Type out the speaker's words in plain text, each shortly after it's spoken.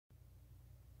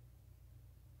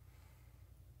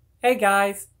Hey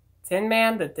guys, Tin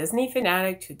Man the Disney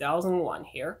Fanatic 2001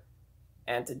 here,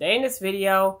 and today in this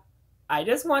video, I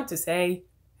just want to say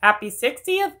happy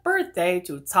 60th birthday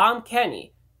to Tom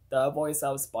Kenny, the voice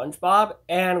of SpongeBob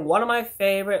and one of my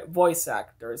favorite voice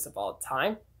actors of all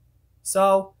time.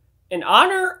 So, in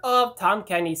honor of Tom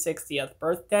Kenny's 60th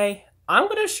birthday, I'm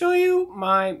going to show you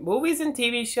my movies and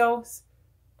TV shows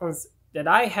that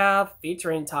I have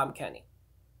featuring Tom Kenny.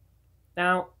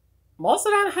 Now, most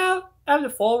of them have the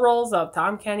full roles of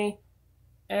Tom Kenny,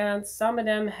 and some of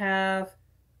them have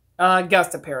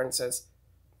guest appearances.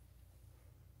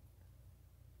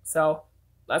 So,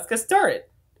 let's get started.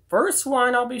 First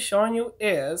one I'll be showing you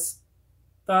is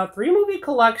the 3-movie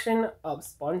collection of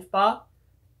SpongeBob,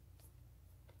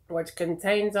 which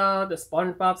contains the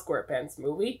SpongeBob SquarePants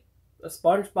movie, the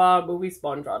SpongeBob movie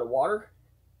Sponge Out of Water,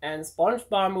 and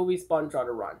SpongeBob movie Sponge Out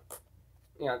of Run.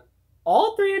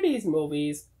 All 3 of these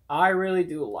movies I really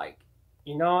do like.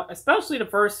 Especially the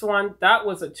first one, that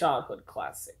was a childhood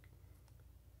classic.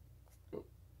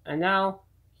 And now,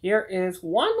 here is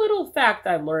one little fact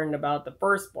I learned about the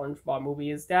first SpongeBob movie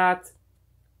is that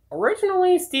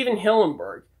originally Stephen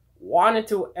Hillenburg wanted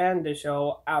to end the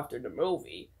show after the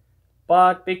movie,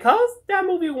 but because that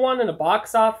movie won in the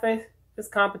box office, this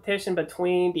competition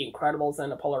between The Incredibles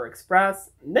and the Polar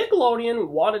Express, Nickelodeon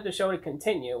wanted the show to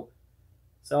continue,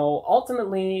 so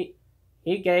ultimately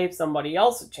he gave somebody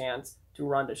else a chance to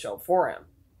run the show for him.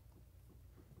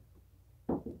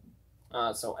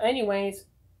 So anyways,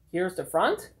 here's the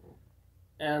front,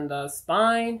 and the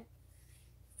spine,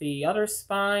 the other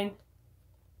spine,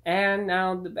 and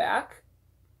now the back.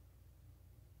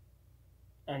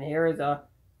 And here is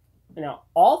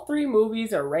all 3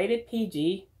 movies are rated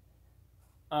PG.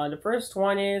 The first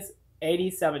one is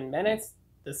 87 minutes,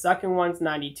 the second one's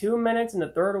 92 minutes, and the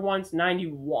third one's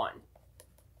 91.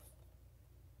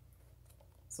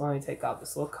 So let me take off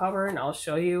this little cover and I'll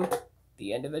show you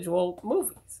the individual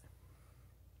movies.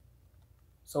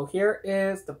 So here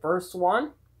is the first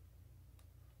one.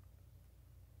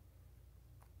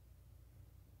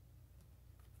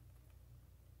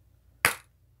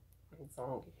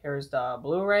 So here's the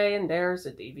Blu-ray and there's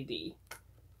the DVD.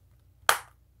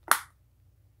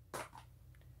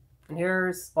 And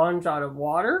here's Sponge Out of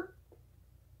Water.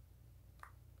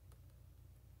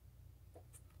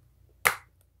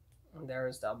 And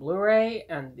there's the Blu-ray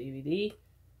and DVD.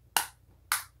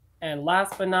 And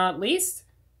last but not least,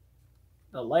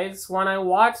 the latest one I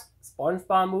watched,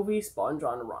 SpongeBob movie Sponge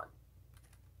on the Run.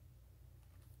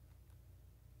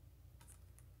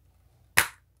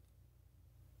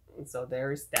 And so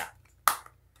there's that.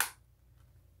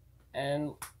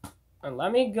 And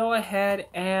let me go ahead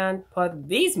and put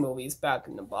these movies back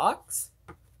in the box.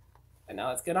 And now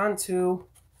let's get on to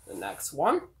the next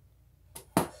one.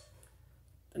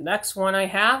 The next one I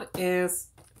have is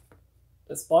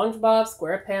the SpongeBob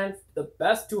SquarePants, the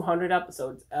best 200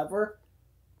 episodes ever.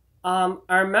 I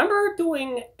remember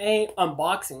doing an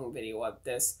unboxing video of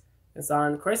this. It's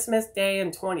on Christmas Day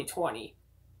in 2020.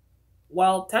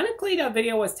 Well, technically that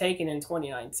video was taken in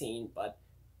 2019, but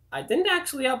I didn't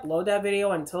actually upload that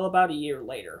video until about a year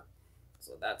later.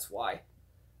 So that's why.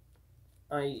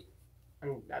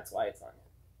 That's why it's on.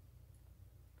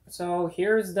 So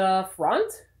here's the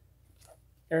front.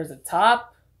 There's the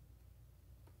top.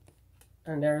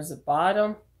 And there's the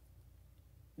bottom.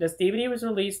 This DVD was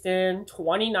released in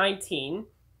 2019.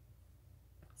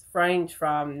 It's ranged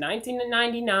from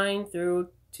 1999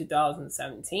 through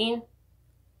 2017.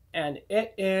 And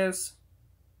it is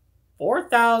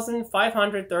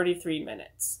 4,533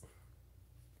 minutes.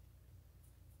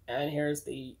 And here's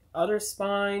the other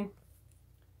spine.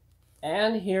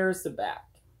 And here's the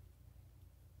back,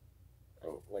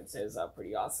 which is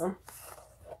pretty awesome.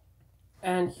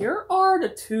 And here are the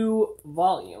 2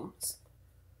 volumes.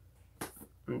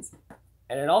 And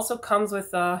it also comes with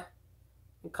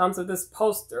this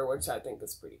poster, which I think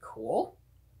is pretty cool.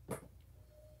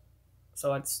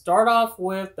 So let's start off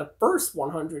with the first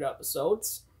 100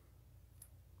 episodes.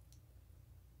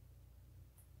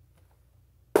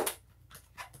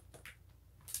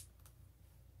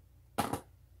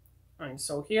 And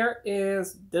so here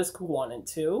is disc 1 and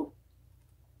 2,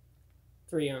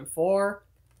 3 and 4,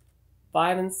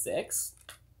 5 and 6,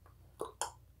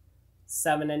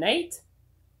 7 and 8,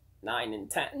 9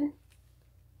 and 10,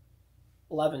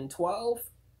 11, 12,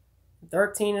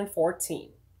 13 and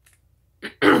 14.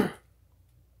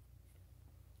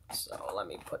 So let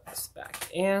me put this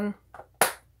back in.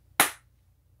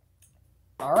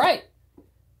 All right.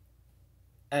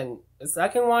 And the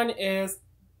second one is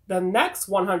the next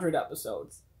 100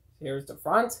 episodes. Here's the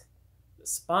front, the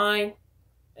spine,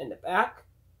 and the back.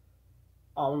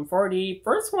 For the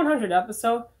first 100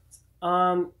 episodes,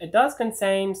 it does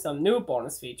contain some new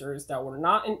bonus features that were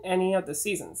not in any of the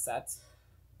season sets.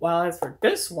 While as for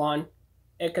this one,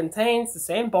 it contains the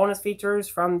same bonus features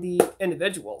from the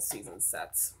individual season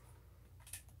sets.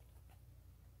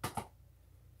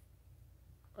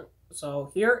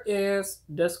 So here is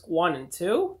disc 1 and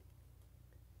 2,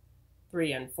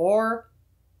 3 and 4,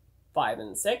 5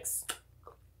 and 6,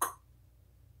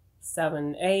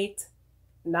 7, 8,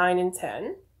 9 and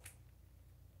 10,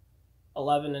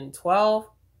 11 and 12,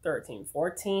 13,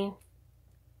 14,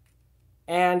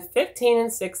 and 15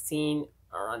 and 16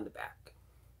 are on the back.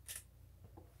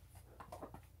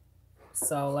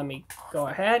 So let me go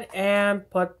ahead and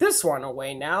put this one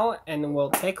away now, and we'll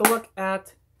take a look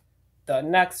at the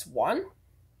next one.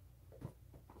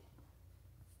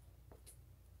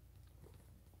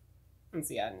 Let's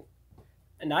see,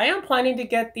 and I am planning to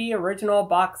get the original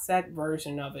box set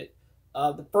version of it,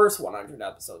 of the first 100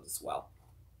 episodes as well.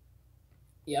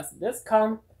 Yes, this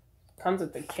comes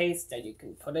with the case that you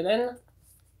can put it in,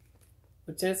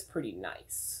 which is pretty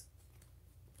nice.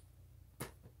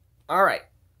 Alright,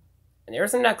 and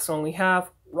here's the next one. We have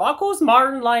Rocko's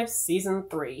Modern Life Season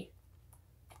 3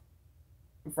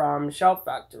 from Shelf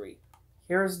Factory.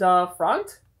 Here's the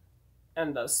front,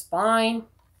 and the spine,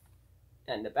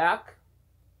 and the back.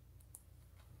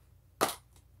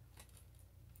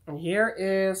 And here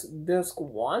is disc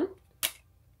 1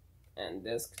 and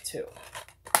disc 2.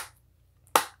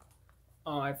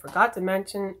 Oh, I forgot to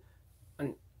mention,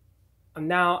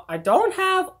 now I don't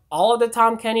have all of the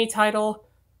Tom Kenny titles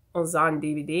on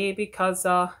DVD because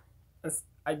I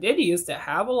did used to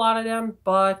have a lot of them,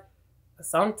 but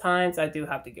sometimes I do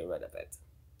have to get rid of it.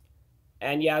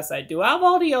 And yes, I do have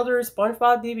all the other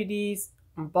SpongeBob DVDs,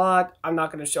 but I'm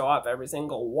not going to show off every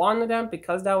single one of them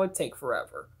because that would take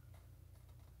forever.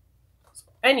 So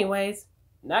anyways,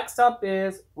 next up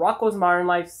is Rocko's Modern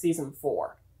Life Season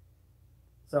 4.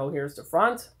 So here's the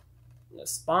front, the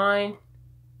spine,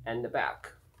 and the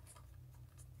back.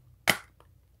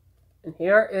 And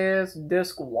here is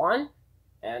disc 1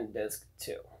 and disc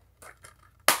 2.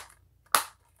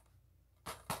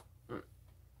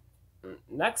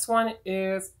 Next one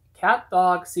is Cat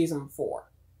Dog Season 4.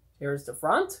 Here's the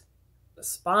front, the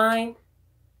spine,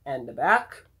 and the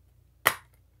back.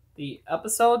 The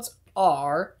episodes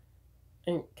are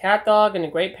Cat Dog and the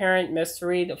Great Parent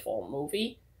Mystery, the full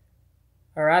movie.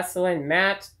 Horatio and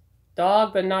Matt,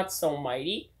 Dog But Not So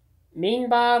Mighty. Mean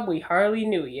Bob, We Hardly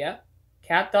Knew Ya.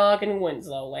 Cat Dog in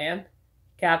Winslow Land.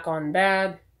 Cat Gone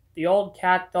Bad. The Old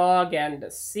Cat Dog and the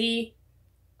Sea.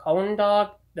 Cohen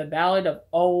Dog, The Ballad of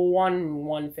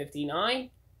 01159.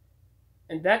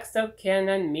 And next up,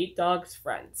 Canon Meet Dog's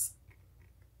Friends.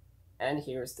 And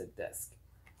here's the disc.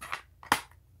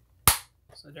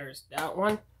 So there's that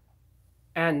one.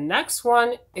 And next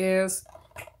one is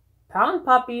Pound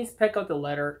Puppies Pick Up the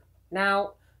Litter.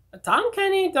 Now, Tom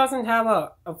Kenny doesn't have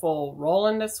a full role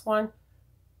in this one,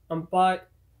 but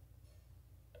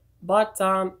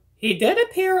he did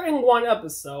appear in one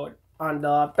episode on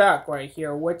the back right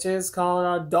here, which is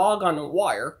called Dog on a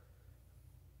Wire.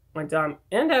 And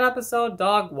in that episode,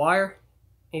 Dog Wire,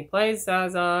 he plays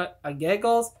as a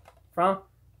Giggles from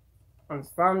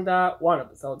that one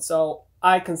episode. So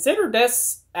I consider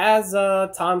this as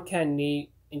a Tom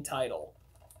Kenny title.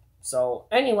 So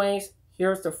anyways,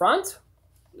 here's the front,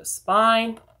 the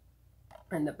spine,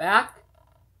 and the back.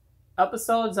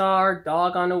 Episodes are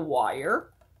Dog on a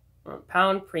Wire,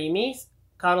 Pound Preemies,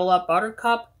 Cuddle Up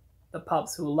Buttercup, The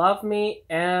Pups Who Love Me,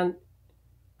 and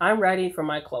I'm Ready for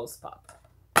My Close Pup.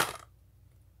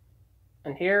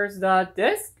 And here's the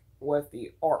disc with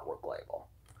the artwork label.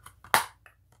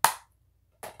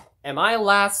 And my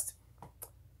last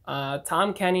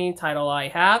Tom Kenny title I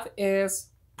have is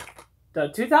the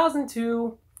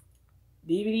 2002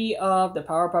 DVD of the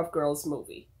Powerpuff Girls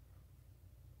movie.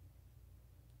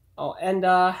 Oh, and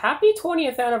happy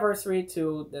 20th anniversary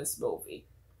to this movie.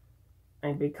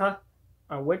 And because,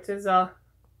 which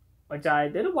I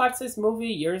did watch this movie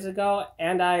years ago,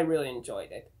 and I really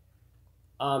enjoyed it.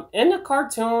 In the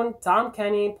cartoon, Tom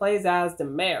Kenny plays as the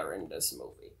mayor in this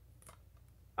movie.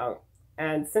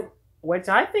 Which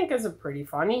I think is pretty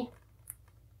funny.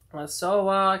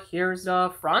 So here's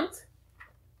the front,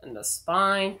 and the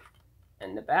spine,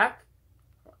 and the back.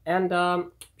 And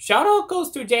shout out goes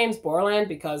to James Borland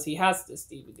because he has this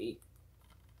DVD.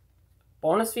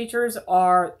 Bonus features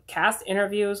are cast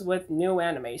interviews with new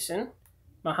animation,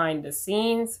 behind the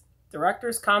scenes,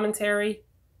 director's commentary,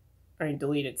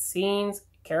 deleted scenes,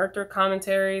 character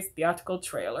commentaries, theatrical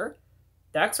trailer,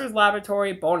 Dexter's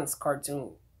Laboratory bonus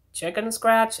cartoon, Chicken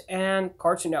Scratch, and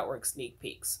Cartoon Network sneak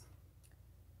peeks.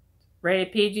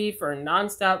 Rated PG for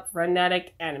non-stop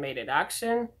frenetic animated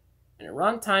action, and the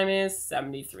runtime is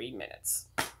 73 minutes.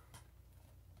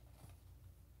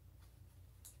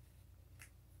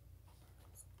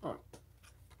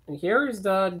 And here is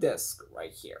the disc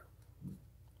right here.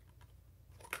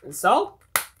 And so,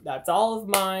 that's all of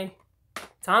my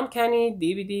Tom Kenny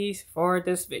DVDs for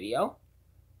this video.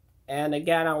 And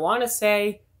again, I want to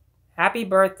say happy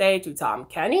birthday to Tom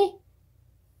Kenny.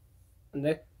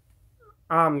 And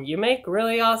you make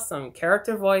really awesome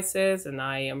character voices, and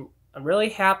I'm really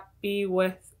happy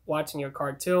with watching your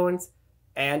cartoons,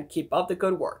 and keep up the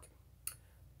good work.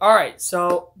 Alright,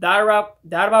 so that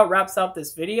about wraps up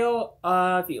this video.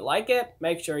 If you like it,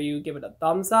 make sure you give it a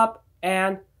thumbs up,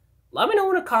 and let me know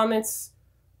in the comments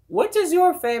which is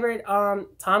your favorite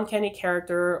Tom Kenny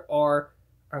character or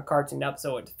cartoon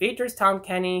episode that features Tom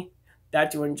Kenny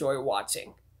that you enjoy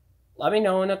watching. Let me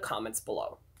know in the comments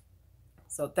below.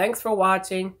 So thanks for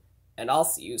watching, and I'll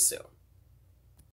see you soon.